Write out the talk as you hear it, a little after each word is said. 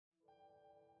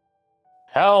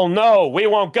Hell no, we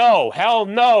won't go. Hell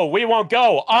no, we won't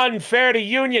go. Unfair to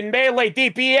Union melee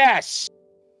DPS.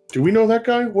 Do we know that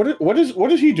guy? What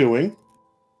is he doing?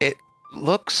 It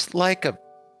looks like a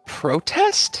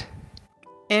protest?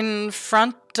 In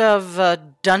front of a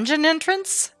dungeon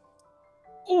entrance?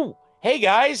 Ooh, hey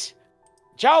guys.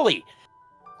 Jolly.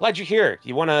 Glad you're here.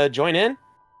 You want to join in?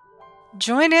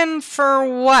 Join in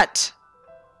for what?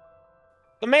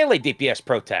 The melee DPS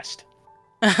protest.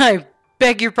 I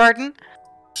beg your pardon?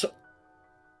 So,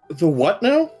 the what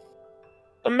now?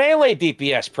 The melee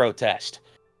DPS protest.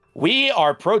 We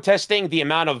are protesting the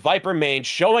amount of Viper mains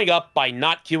showing up by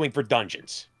not queuing for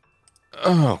dungeons.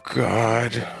 Oh,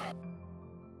 God.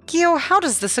 Gio, how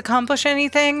does this accomplish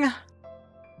anything?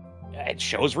 It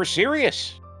shows we're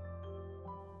serious.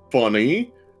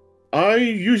 Funny. I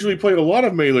usually play a lot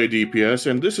of melee DPS,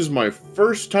 and this is my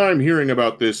first time hearing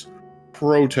about this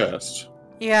protest.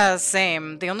 Yeah,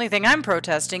 same. The only thing I'm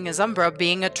protesting is Umbra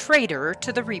being a traitor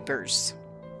to the Reapers.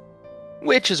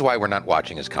 Which is why we're not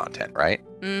watching his content, right?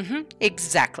 Mm-hmm,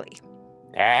 exactly.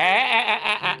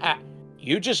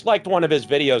 You just liked one of his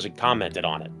videos and commented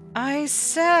on it. I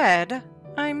said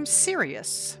I'm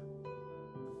serious.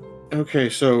 Okay,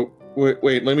 so,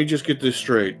 wait, let me just get this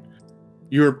straight.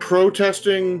 You're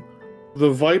protesting the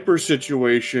Viper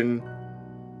situation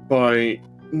by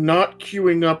not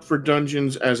queuing up for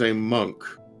dungeons as a monk,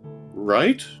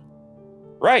 right?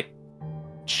 Right.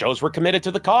 Shows we're committed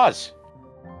to the cause.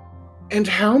 And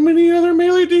how many other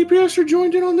melee DPS are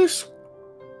joined in on this?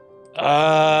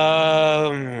 I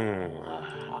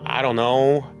don't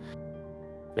know.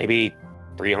 Maybe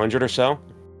 300 or so?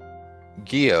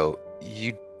 Gio,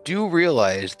 you do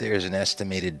realize there's an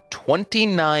estimated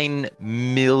 29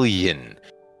 million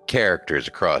characters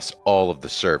across all of the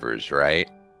servers, right?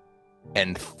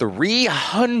 And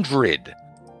 300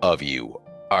 of you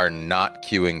are not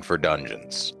queuing for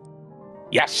dungeons.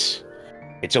 Yes.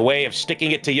 It's a way of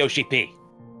sticking it to Yoshi P.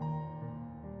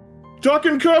 Duck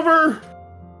and cover!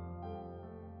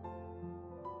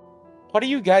 What are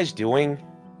you guys doing?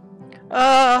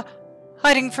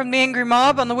 Hiding from the angry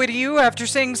mob on the way to you after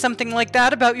saying something like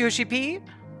that about Yoshi P?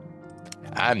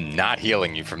 I'm not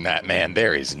healing you from that, man.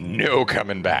 There is no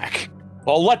coming back.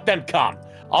 Well, let them come.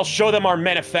 I'll show them our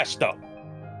manifesto.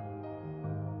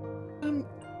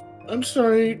 I'm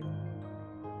sorry.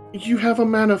 You have a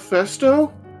manifesto?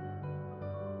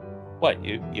 What,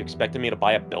 you expected me to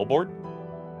buy a billboard?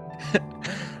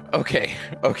 Okay.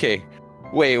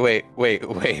 Wait.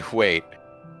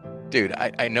 Dude,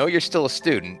 I know you're still a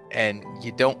student and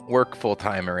you don't work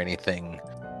full-time or anything,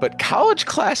 but college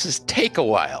classes take a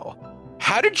while.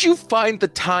 How did you find the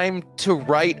time to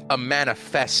write a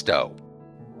manifesto?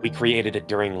 We created it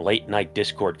during late-night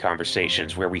Discord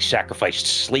conversations where we sacrificed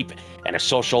sleep and a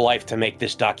social life to make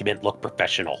this document look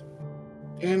professional.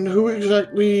 And who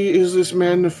exactly is this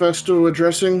manifesto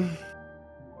addressing?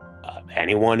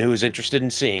 Anyone who's interested in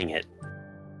seeing it.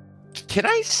 Can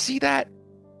I see that?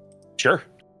 Sure.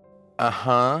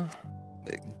 Uh-huh.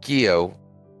 Gio,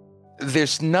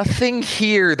 there's nothing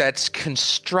here that's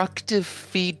constructive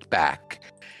feedback.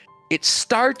 It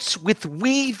starts with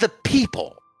we the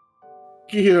people.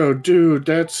 Gio, dude,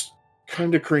 that's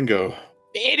kinda cringo.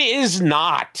 It is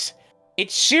not.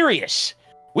 It's serious.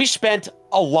 We spent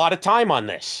a lot of time on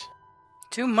this.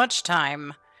 Too much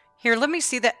time. Here, let me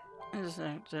see that.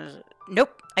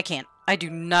 Nope, I can't. I do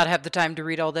not have the time to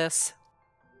read all this.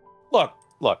 Look.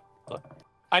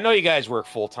 I know you guys work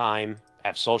full-time,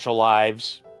 have social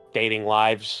lives, dating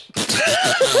lives. Oh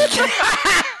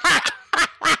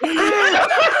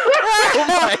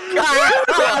my God.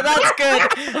 Oh, that's good.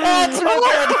 That's real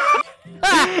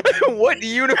good. What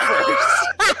universe?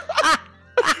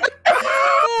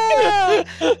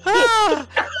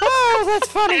 Oh, that's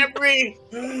funny.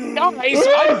 Guys,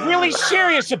 I'm really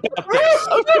serious about this.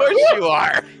 Of course you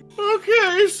are.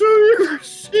 Okay, so you're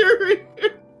serious.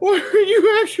 Why are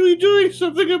you actually doing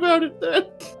something about it then?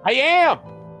 I am.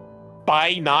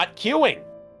 By not queuing.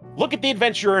 Look at the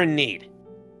adventurer in need.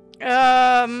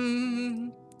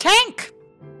 Tank!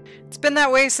 It's been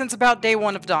that way since about day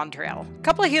one of Dawn Trail.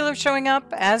 Couple of healers showing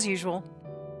up, as usual.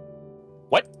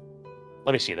 What?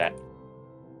 Let me see that.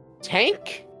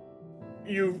 Tank?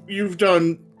 You've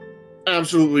done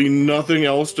absolutely nothing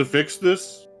else to fix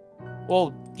this?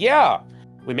 Well, yeah.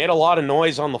 We made a lot of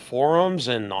noise on the forums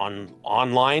and on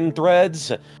online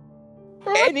threads.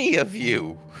 Any of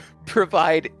you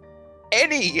provide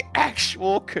any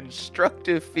actual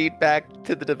constructive feedback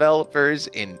to the developers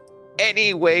in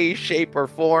any way, shape, or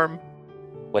form?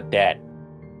 What that?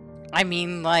 I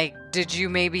mean, like, did you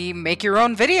maybe make your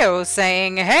own video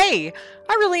saying, hey,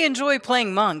 I really enjoy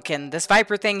playing Monk, and this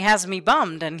Viper thing has me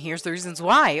bummed, and here's the reasons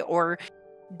why? Or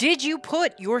Did you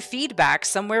put your feedback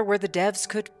somewhere where the devs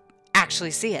could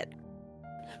actually see it?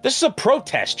 This is a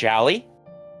protest, Jolly.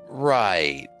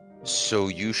 Right. So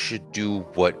you should do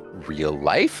what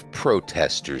real-life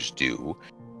protesters do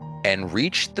and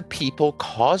reach the people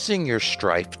causing your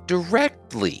strife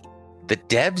directly. The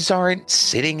devs aren't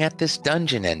sitting at this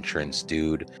dungeon entrance,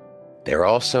 dude. They're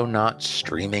also not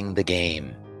streaming the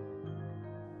game.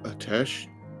 Atesh,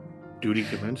 duty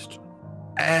commenced.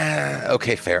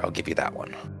 Okay, fair. I'll give you that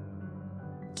one.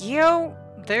 Yo,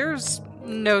 there's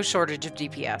no shortage of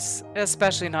DPS,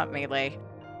 especially not melee.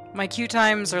 My queue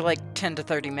times are like 10 to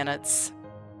 30 minutes.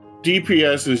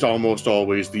 DPS is almost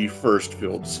always the first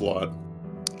filled slot.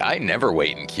 I never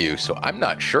wait in queue, so I'm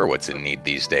not sure what's in need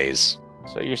these days.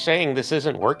 So you're saying this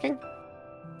isn't working?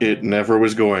 It never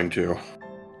was going to.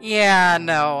 Yeah,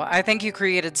 no, I think you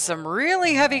created some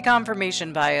really heavy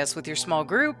confirmation bias with your small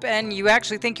group, and you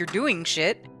actually think you're doing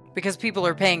shit because people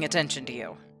are paying attention to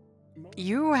you.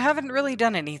 You haven't really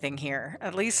done anything here,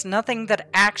 at least nothing that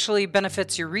actually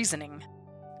benefits your reasoning.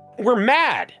 We're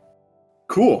mad!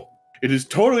 Cool. It is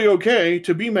totally okay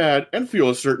to be mad and feel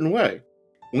a certain way.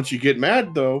 Once you get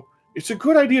mad, though, it's a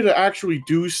good idea to actually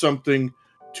do something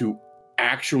to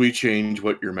actually change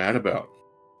what you're mad about.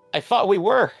 I thought we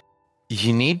were.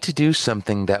 You need to do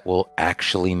something that will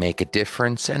actually make a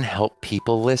difference and help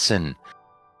people listen.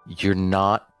 You're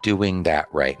not doing that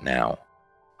right now.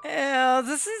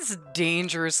 This is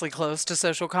dangerously close to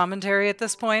social commentary at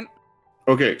this point.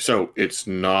 Okay, so it's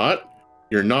not.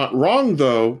 You're not wrong,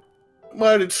 though,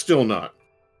 but it's still not.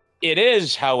 It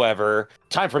is, however,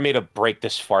 time for me to break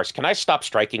this farce. Can I stop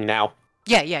striking now?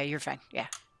 Yeah, you're fine, yeah.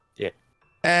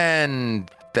 And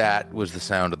that was the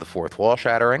sound of the fourth wall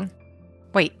shattering.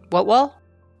 Wait, what wall?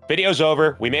 Video's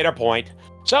over. We made our point.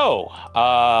 So,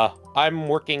 I'm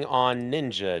working on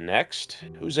Ninja next.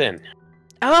 Who's in?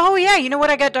 Oh yeah, you know what?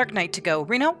 I got Dark Knight to go.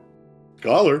 Reno?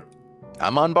 Scholar.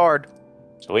 I'm on board.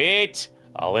 Sweet.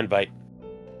 I'll invite.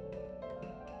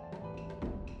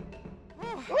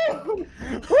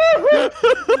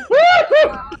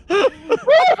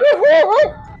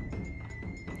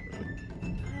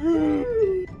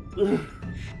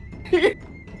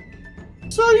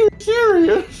 So you're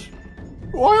serious?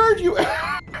 Why aren't you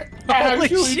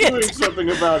actually shit. doing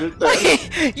something about it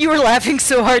then? You were laughing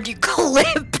so hard you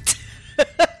clipped.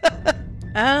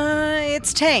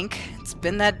 It's Tank. It's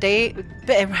been that day. Bump,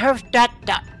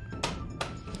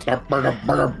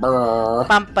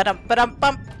 ba-dum, ba-dum,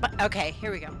 bump. Okay,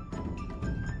 here we go.